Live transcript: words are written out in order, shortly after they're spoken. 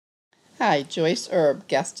Hi, Joyce Erb,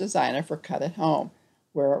 guest designer for Cut at Home,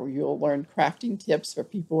 where you'll learn crafting tips for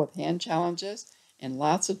people with hand challenges and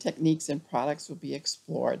lots of techniques and products will be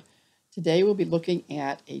explored. Today we'll be looking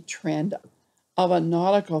at a trend of a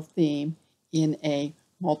nautical theme in a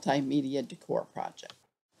multimedia decor project.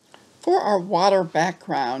 For our water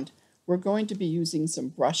background, we're going to be using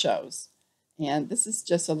some brushos. And this is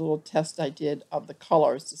just a little test I did of the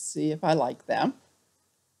colors to see if I like them.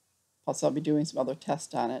 Plus, I'll be doing some other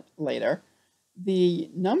tests on it later. The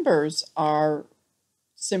numbers are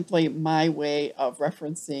simply my way of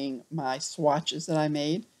referencing my swatches that I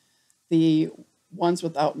made. The ones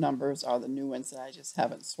without numbers are the new ones that I just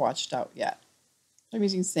haven't swatched out yet. I'm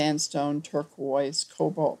using sandstone, turquoise,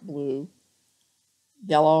 cobalt blue,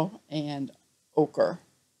 yellow, and ochre.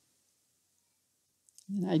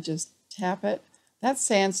 And I just tap it. That's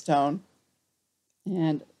sandstone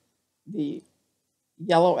and the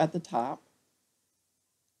yellow at the top.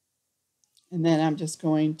 And then I'm just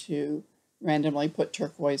going to randomly put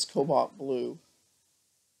turquoise, cobalt blue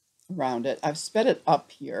around it. I've sped it up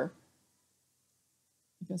here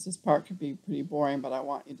because this part could be pretty boring, but I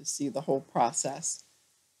want you to see the whole process.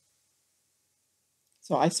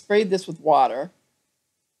 So I sprayed this with water,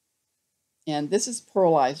 and this is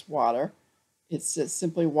pearlized water. It's just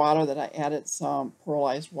simply water that I added some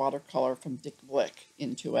pearlized watercolor from Dick Blick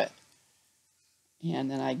into it.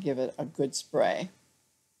 And then I give it a good spray.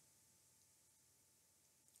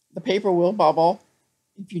 The paper will bubble.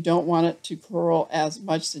 If you don't want it to curl as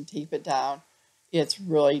much, then tape it down. It's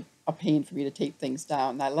really a pain for me to tape things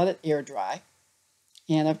down. And I let it air dry.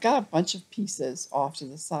 And I've got a bunch of pieces off to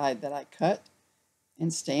the side that I cut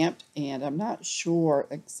and stamped, and I'm not sure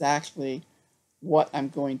exactly what I'm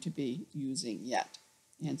going to be using yet.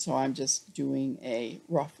 And so I'm just doing a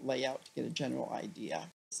rough layout to get a general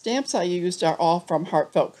idea. Stamps I used are all from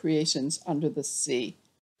Heartfelt Creations Under the Sea.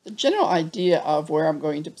 The general idea of where I'm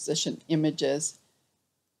going to position images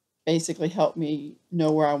basically helped me know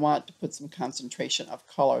where I want to put some concentration of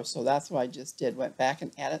color. So that's what I just did. Went back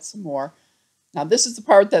and added some more. Now this is the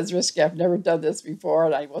part that's risky. I've never done this before,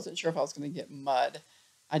 and I wasn't sure if I was going to get mud.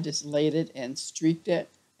 I just laid it and streaked it,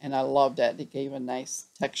 and I loved it. It gave a nice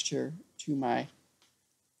texture to my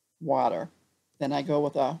water. Then I go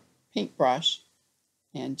with a paintbrush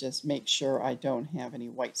and just make sure I don't have any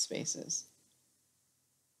white spaces,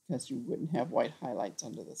 because you wouldn't have white highlights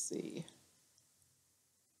under the sea.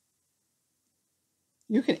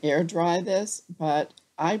 You can air dry this, but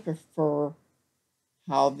I prefer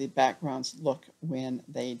how the backgrounds look when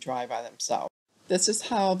they dry by themselves. This is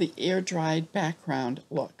how the air dried background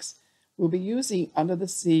looks. We'll be using Under the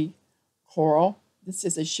Sea Coral. This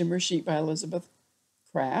is a shimmer sheet by Elizabeth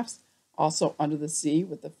Crafts. Also Under the Sea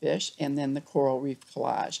with the fish, and then the Coral Reef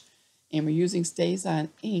Collage. And we're using StazOn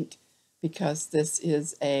ink because this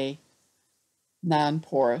is a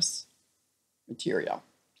non-porous material.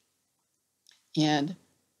 And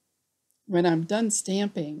when I'm done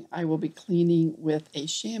stamping, I will be cleaning with a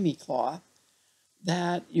chamois cloth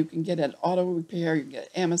that you can get at Auto Repair, you can get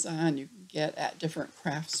at Amazon, you can get at different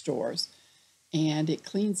craft stores. And it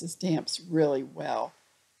cleans the stamps really well.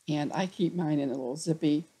 And I keep mine in a little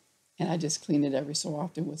zippy, and I just clean it every so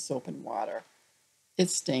often with soap and water.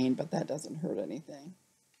 It's stained, but that doesn't hurt anything.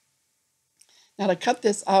 Now to cut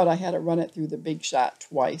this out, I had to run it through the Big Shot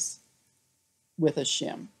twice with a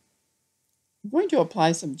shim. I'm going to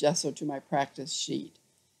apply some gesso to my practice sheet.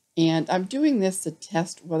 And I'm doing this to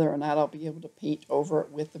test whether or not I'll be able to paint over it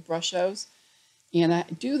with the brushos. And I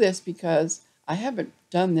do this because I haven't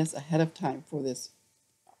done this ahead of time for this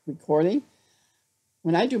recording.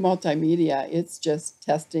 When I do multimedia, it's just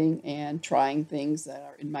testing and trying things that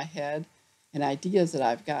are in my head and ideas that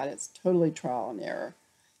I've got. It's totally trial and error.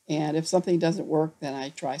 And if something doesn't work, then I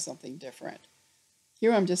try something different.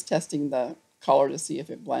 Here I'm just testing the color to see if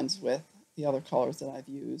it blends with the other colors that I've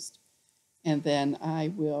used. And then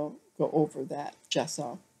I will go over that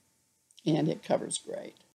gesso, and it covers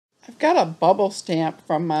great. I've got a bubble stamp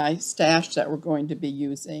from my stash that we're going to be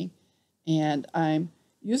using, and I'm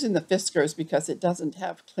using the Fiskars because it doesn't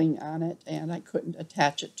have cling on it, and I couldn't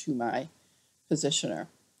attach it to my positioner.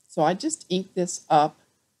 So I just ink this up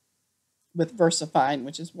with VersaFine,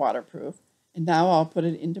 which is waterproof, and now I'll put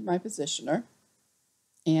it into my positioner.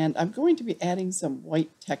 And I'm going to be adding some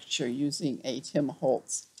white texture using a Tim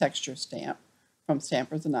Holtz texture stamp from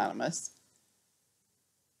Stampers Anonymous.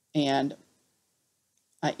 And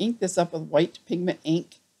I inked this up with white pigment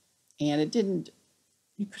ink, and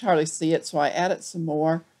you could hardly see it, so I added some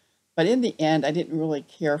more. But in the end, I didn't really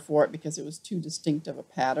care for it because it was too distinct of a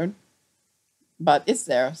pattern. But it's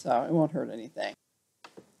there, so it won't hurt anything.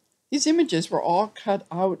 These images were all cut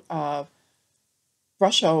out of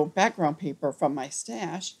Brusho background paper from my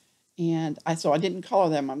stash, and so I didn't color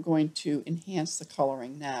them. I'm going to enhance the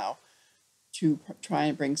coloring now to try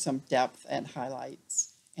and bring some depth and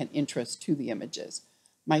highlights and interest to the images.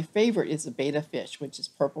 My favorite is the betta fish, which is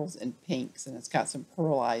purples and pinks, and it's got some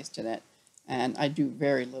pearlized in it, and I do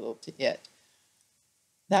very little to it.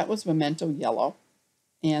 That was Memento Yellow,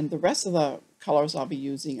 and the rest of the colors I'll be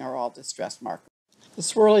using are all distress markers. The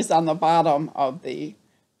swirlies on the bottom of the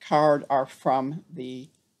card are from the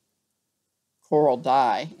coral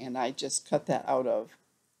die, and I just cut that out of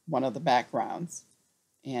one of the backgrounds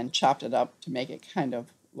and chopped it up to make it kind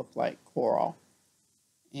of look like coral.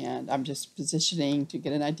 And I'm just positioning to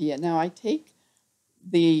get an idea. Now I take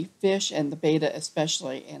the fish and the betta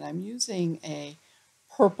especially, and I'm using a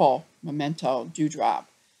purple Memento dewdrop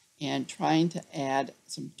and trying to add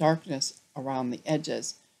some darkness around the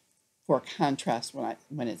edges for contrast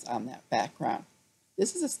when it's on that background.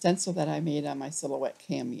 This is a stencil that I made on my Silhouette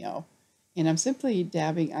Cameo, and I'm simply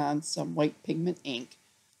dabbing on some white pigment ink,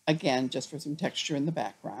 again, just for some texture in the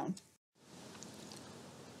background.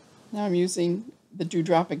 Now I'm using the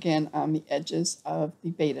dewdrop again on the edges of the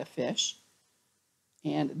betta fish.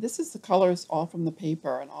 And this is the colors all from the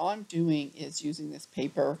paper, and all I'm doing is using this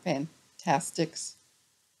paper Fantastics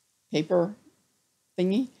paper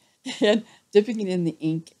thingy and dipping it in the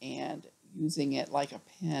ink and using it like a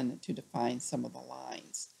pen to define some of the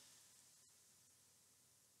lines.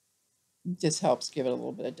 It just helps give it a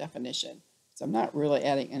little bit of definition. So I'm not really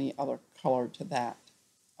adding any other color to that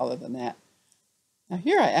other than that. Now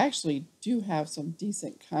here I actually do have some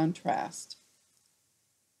decent contrast.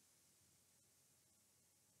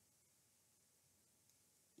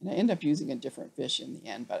 And I end up using a different fish in the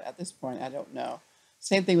end, but at this point I don't know.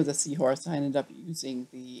 Same thing with the seahorse. I ended up using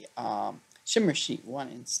the shimmer sheet one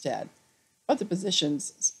instead. But the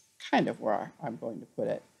position's kind of where I'm going to put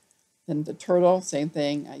it. Then the turtle, same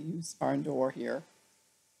thing. I use barn door here.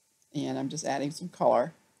 And I'm just adding some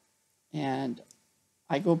color. And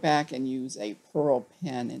I go back and use a pearl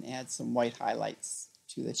pen and add some white highlights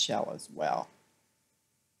to the shell as well.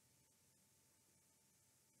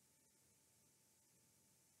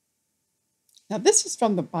 Now this is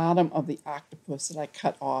from the bottom of the octopus that I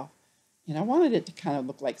cut off, and I wanted it to kind of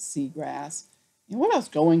look like seagrass. And what I was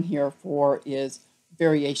going here for is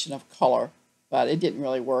variation of color, but it didn't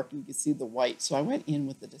really work. You can see the white, so I went in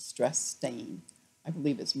with the Distress Stain. I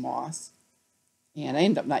believe it's moss. And I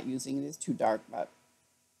ended up not using it, it's too dark. And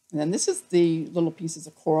then this is the little pieces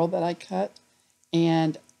of coral that I cut,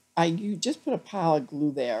 and you just put a pile of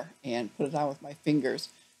glue there and put it on with my fingers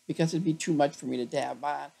because it'd be too much for me to dab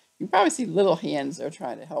on. You can probably see little hands there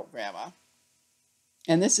trying to help Grandma.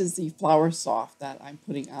 And this is the flower soft that I'm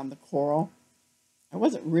putting on the coral. I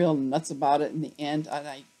wasn't real nuts about it in the end, and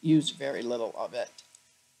I used very little of it.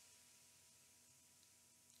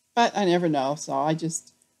 But I never know, so I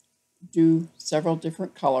just do several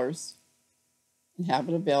different colors and have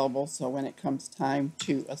it available so when it comes time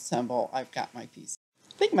to assemble, I've got my piece.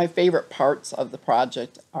 I think my favorite parts of the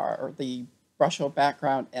project are the Brusho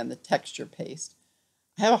background and the texture paste.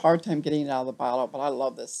 I have a hard time getting it out of the bottle, but I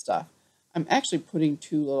love this stuff. I'm actually putting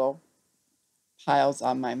two little piles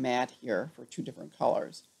on my mat here for two different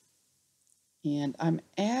colors. And I'm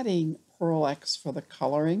adding Pearl X for the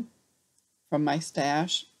coloring from my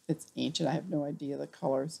stash. It's ancient. I have no idea the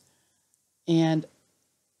colors. And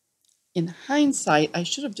in hindsight, I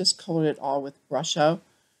should have just colored it all with Brusho.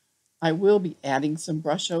 I will be adding some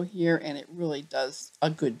Brusho here, and it really does a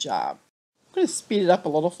good job. I'm going to speed it up a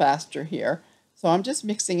little faster here. So I'm just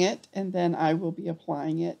mixing it, and then I will be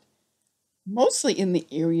applying it mostly in the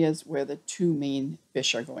areas where the two main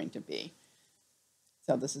fish are going to be.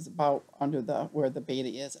 So this is about under where the betta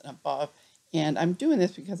is and above. And I'm doing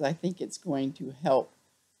this because I think it's going to help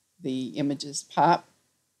the images pop,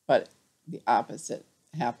 but the opposite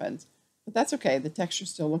happens. But that's okay. The texture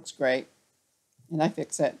still looks great, and I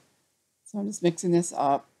fix it. So I'm just mixing this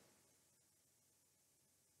up.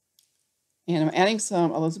 And I'm adding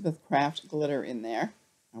some Elizabeth Craft glitter in there.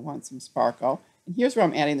 I want some sparkle. And here's where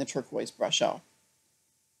I'm adding the turquoise Brusho,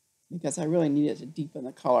 because I really needed to deepen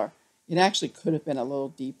the color. It actually could have been a little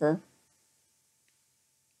deeper,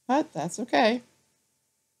 but that's okay.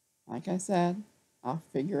 Like I said, I'll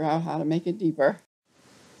figure out how to make it deeper.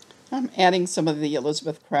 I'm adding some of the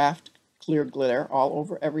Elizabeth Craft clear glitter all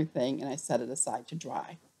over everything, and I set it aside to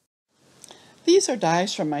dry. These are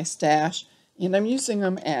dies from my stash, and I'm using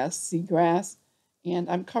them as seagrass, and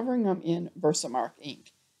I'm covering them in Versamark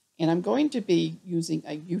ink. And I'm going to be using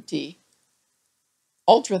a UT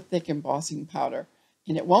ultra thick embossing powder,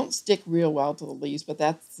 and it won't stick real well to the leaves, but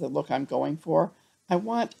that's the look I'm going for. I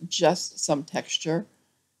want just some texture,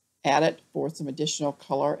 at it for some additional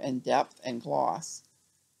color and depth and gloss.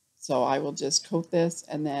 So I will just coat this,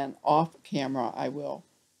 and then off camera I will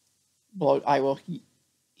heat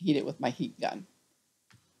it with my heat gun.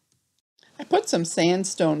 I put some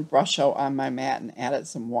sandstone brusho on my mat and added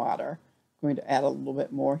some water. I'm going to add a little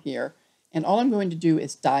bit more here. And all I'm going to do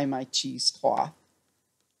is dye my cheesecloth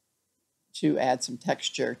to add some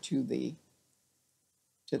texture to the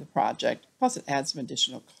project. Plus it adds some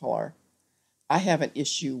additional color. I have an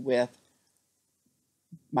issue with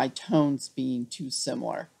my tones being too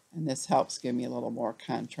similar, and this helps give me a little more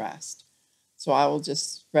contrast. So I will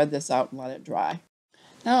just spread this out and let it dry.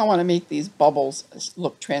 Now I want to make these bubbles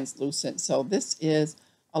look translucent. So this is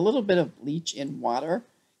a little bit of bleach in water.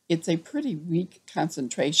 It's a pretty weak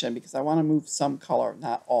concentration because I want to move some color,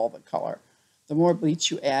 not all the color. The more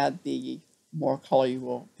bleach you add, the more color you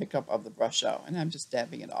will pick up of the brusho, and I'm just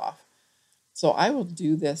dabbing it off. So I will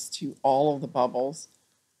do this to all of the bubbles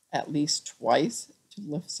at least twice to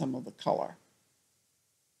lift some of the color.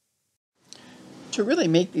 To really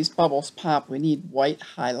make these bubbles pop, we need white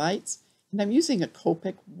highlights, and I'm using a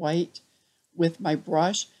Copic white with my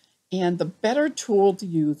brush, and the better tool to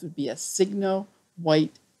use would be a Signo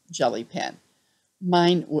white jelly pen.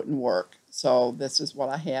 Mine wouldn't work, so this is what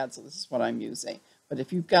I had, so this is what I'm using. But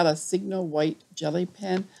if you've got a Signo white jelly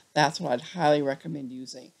pen, that's what I'd highly recommend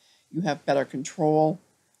using. You have better control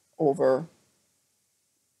over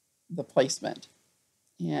the placement.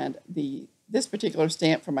 And this particular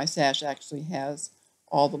stamp for my sash actually has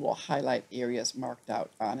all the little highlight areas marked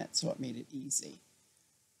out on it, so it made it easy.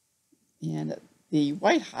 And the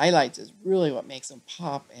white highlights is really what makes them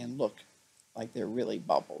pop and look like they're really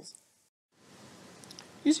bubbles.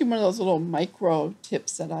 Using one of those little micro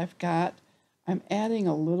tips that I've got, I'm adding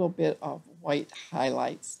a little bit of white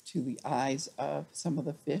highlights to the eyes of some of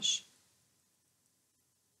the fish,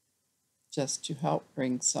 just to help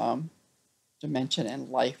bring some dimension and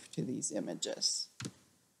life to these images.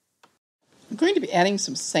 I'm going to be adding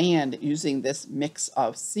some sand using this mix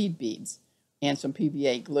of seed beads and some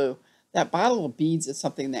PVA glue. That bottle of beads is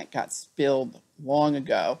something that got spilled long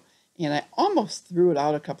ago, and I almost threw it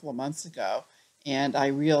out a couple of months ago, and I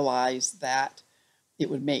realized that it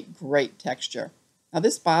would make great texture. Now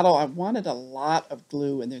this bottle, I wanted a lot of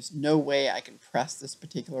glue, and there's no way I can press this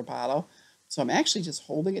particular bottle, so I'm actually just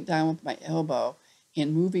holding it down with my elbow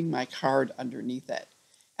and moving my card underneath it.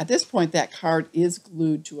 At this point, that card is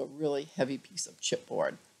glued to a really heavy piece of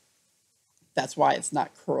chipboard. That's why it's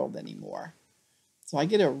not curled anymore. So I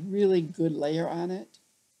get a really good layer on it,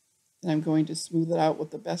 and I'm going to smooth it out with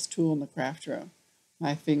the best tool in the craft room,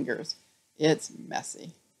 my fingers. It's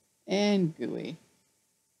messy and gooey,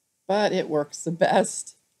 but it works the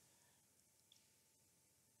best.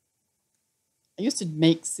 I used to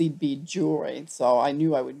make seed bead jewelry, so I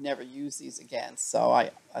knew I would never use these again, so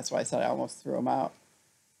that's why I said I almost threw them out.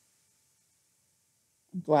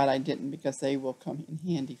 I'm glad I didn't, because they will come in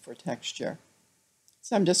handy for texture.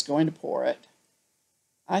 So I'm just going to pour it.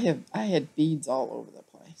 I had beads all over the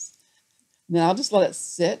place. And then I'll just let it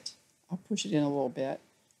sit. I'll push it in a little bit,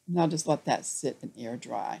 and I'll just let that sit and air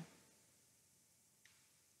dry.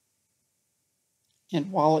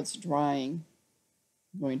 And while it's drying,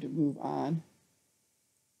 I'm going to move on.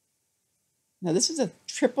 Now this is a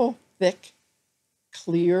triple thick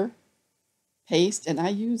clear paste, and I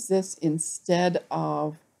use this instead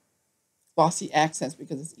of glossy accents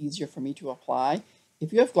because it's easier for me to apply.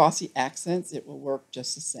 If you have glossy accents, it will work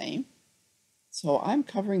just the same. So I'm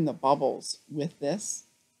covering the bubbles with this.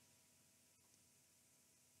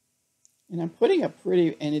 And I'm putting a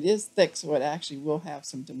pretty, and it is thick, so it actually will have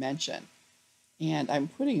some dimension. And I'm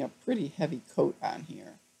putting a pretty heavy coat on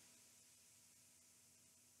here.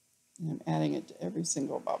 And I'm adding it to every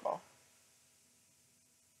single bubble.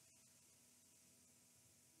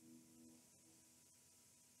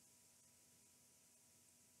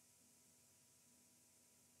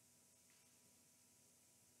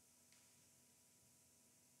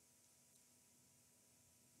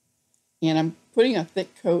 And I'm putting a thick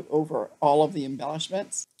coat over all of the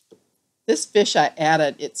embellishments. This fish I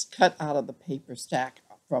added, it's cut out of the paper stack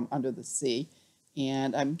from under the sea,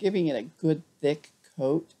 and I'm giving it a good thick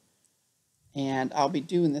coat, and I'll be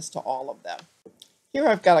doing this to all of them. Here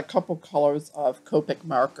I've got a couple colors of Copic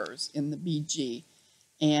markers in the BG,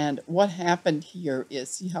 and what happened here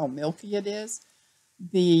is, see how milky it is?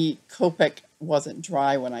 The Copic wasn't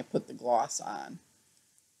dry when I put the gloss on.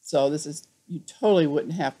 So this is, you totally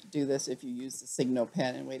wouldn't have to do this if you used the Signo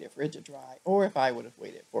pen and waited for it to dry, or if I would have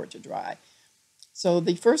waited for it to dry. So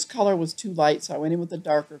the first color was too light, so I went in with a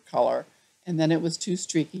darker color, and then it was too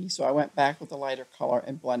streaky, so I went back with a lighter color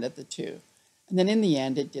and blended the two. And then in the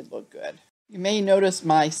end, it did look good. You may notice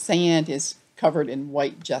my sand is covered in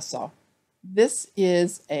white gesso. This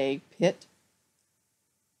is a pit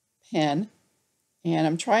pen, and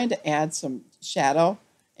I'm trying to add some shadow.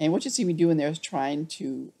 And what you see me doing there is trying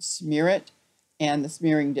to smear it, and the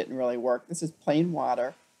smearing didn't really work. This is plain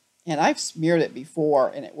water, and I've smeared it before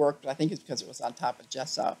and it worked, but I think it's because it was on top of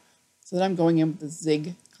gesso. So then I'm going in with the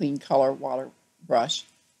Zig Clean Color water brush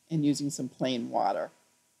and using some plain water.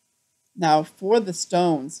 Now for the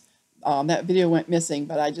stones, that video went missing,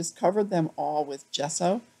 but I just covered them all with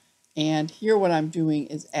gesso. And here what I'm doing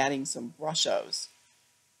is adding some brushos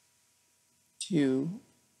to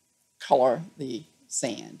color the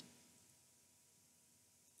sand.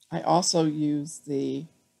 I also use the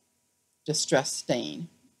Distress Stain,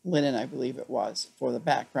 linen I believe it was, for the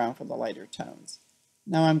background for the lighter tones.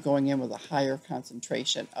 Now I'm going in with a higher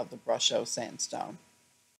concentration of the brusho sandstone.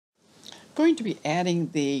 I'm going to be adding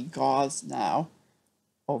the gauze now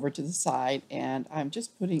over to the side, and I'm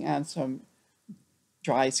just putting on some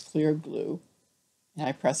Dry's Clear Glue, and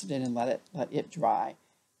I press it in and let it dry.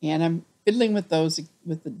 And I'm fiddling with those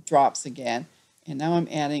with the drops again, and now I'm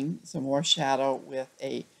adding some more shadow with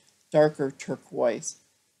a darker turquoise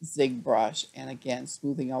Zig brush, and again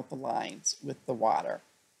smoothing out the lines with the water.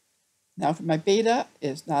 Now for my beta,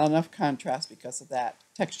 it's not enough contrast because of that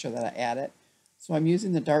texture that I added, so I'm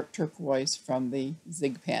using the dark turquoise from the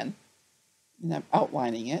Zig pen, and I'm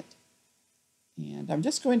outlining it. And I'm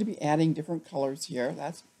just going to be adding different colors here.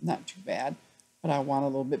 That's not too bad, but I want a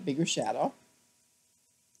little bit bigger shadow.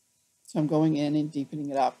 So I'm going in and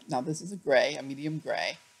deepening it up. Now this is a gray, a medium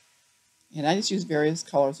gray. And I just use various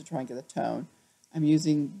colors to try and get a tone. I'm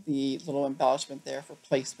using the little embellishment there for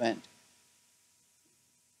placement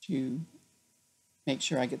to make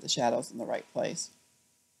sure I get the shadows in the right place.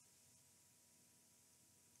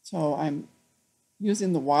 So I'm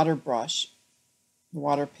using the water brush, the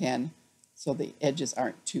water pen, so the edges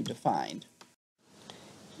aren't too defined.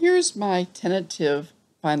 Here's my tentative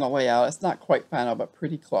final layout. It's not quite final, but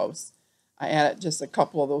pretty close. I added just a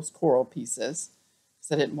couple of those coral pieces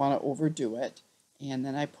because I didn't want to overdo it. And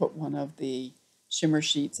then I put one of the shimmer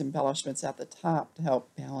sheets embellishments at the top to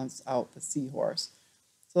help balance out the seahorse.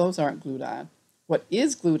 So those aren't glued on. What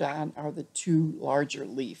is glued on are the two larger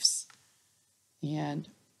leaves. And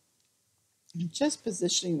I'm just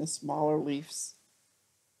positioning the smaller leaves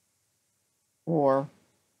or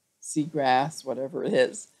seagrass, whatever it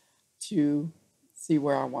is, to see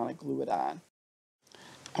where I want to glue it on.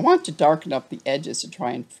 I want to darken up the edges to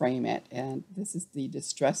try and frame it, and this is the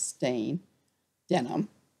Distress Stain denim.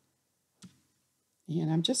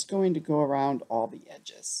 And I'm just going to go around all the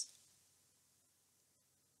edges.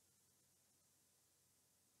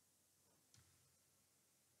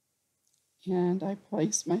 And I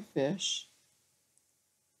place my fish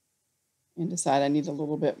and decide I need a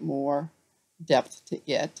little bit more depth to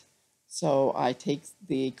it. So I take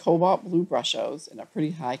the cobalt blue brushos in a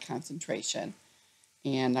pretty high concentration,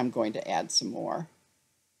 and I'm going to add some more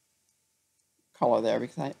color there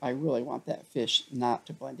because I really want that fish not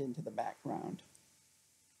to blend into the background.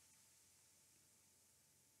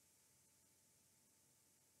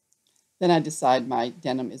 Then I decide my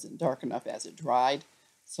denim isn't dark enough as it dried,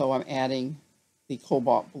 so I'm adding the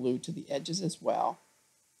cobalt blue to the edges as well.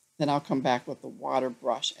 Then I'll come back with the water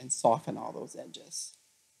brush and soften all those edges.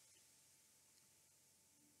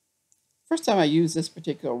 First time I use this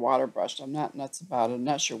particular water brush, I'm not nuts about it. I'm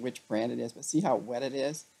not sure which brand it is, but see how wet it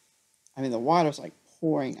is? I mean, the water's like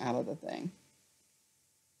pouring out of the thing.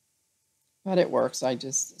 But it works. I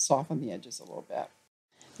just soften the edges a little bit.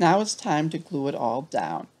 Now it's time to glue it all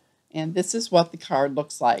down. And this is what the card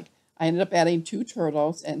looks like. I ended up adding 2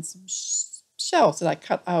 turtles and some shells that I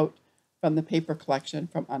cut out from the paper collection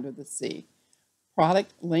from Under the Sea.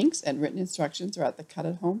 Product links and written instructions are at the Cut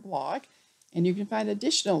at Home blog, and you can find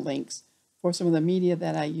additional links for some of the media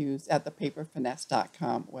that I use at the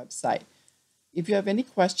paperfinesse.com website. If you have any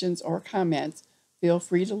questions or comments, feel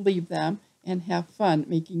free to leave them and have fun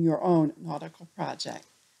making your own nautical project.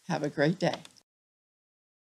 Have a great day.